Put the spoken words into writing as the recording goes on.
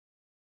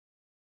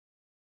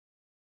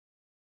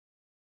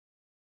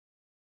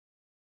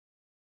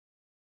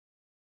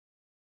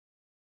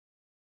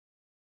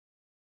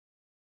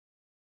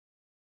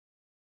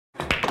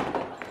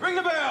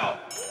Ring the bell!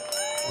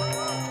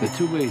 There are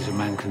two ways a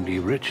man can be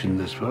rich in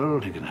this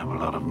world. He can have a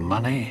lot of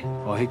money,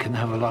 or he can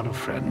have a lot of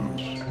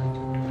friends.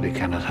 But he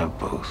cannot have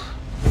both.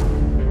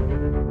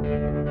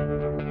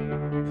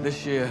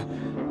 This year,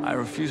 I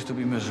refuse to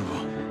be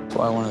miserable. That's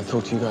why I want to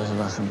talk to you guys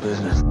about some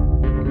business.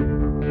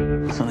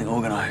 Something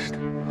organized.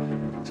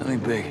 Something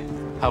big.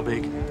 How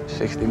big?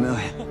 60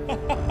 million.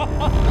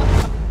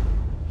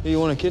 Who you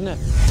want to kidnap?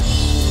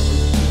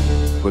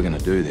 If we're gonna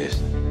do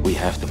this, we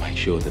have to make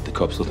sure that the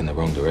cops look in the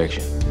wrong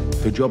direction.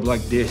 For a job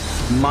like this,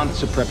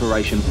 months of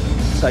preparation,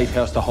 safe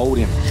house to hold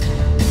him,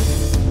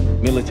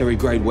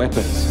 military-grade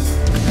weapons.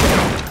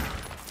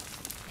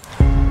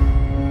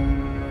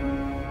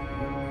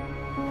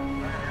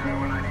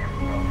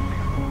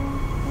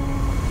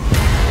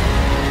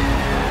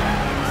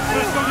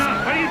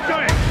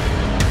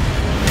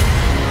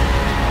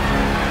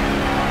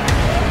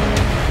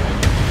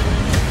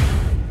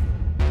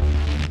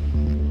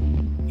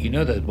 You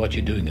know that what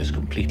you're doing is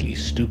completely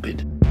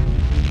stupid.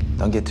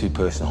 Don't get too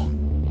personal.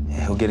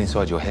 He'll get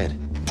inside your head.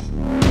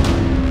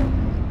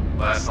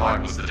 Last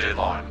night was the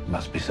deadline.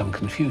 Must be some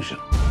confusion.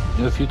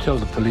 If you tell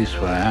the police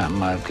where I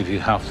am, I'll give you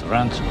half the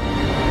ransom.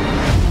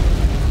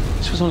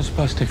 This was only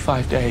supposed to take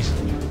 5 days.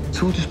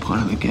 It's all just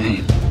part of the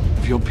game.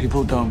 If your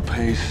people don't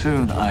pay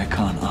soon, I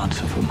can't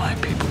answer for my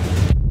people.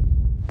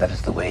 That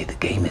is the way the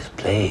game is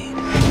played.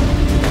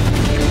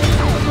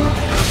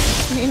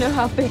 You know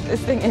how big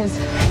this thing is.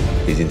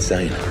 He's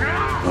insane.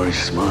 Or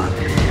he's smart.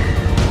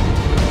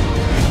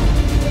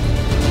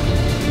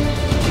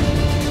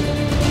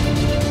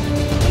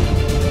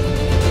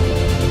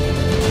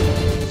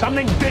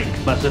 Something big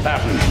must have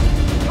happened.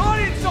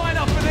 I didn't sign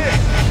up for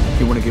this!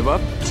 You want to give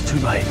up? It's too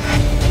late.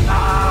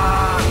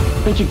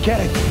 Don't you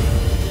get it?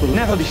 We'll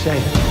never be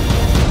safe.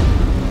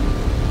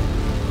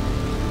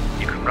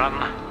 You can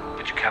run,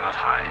 but you cannot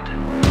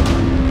hide.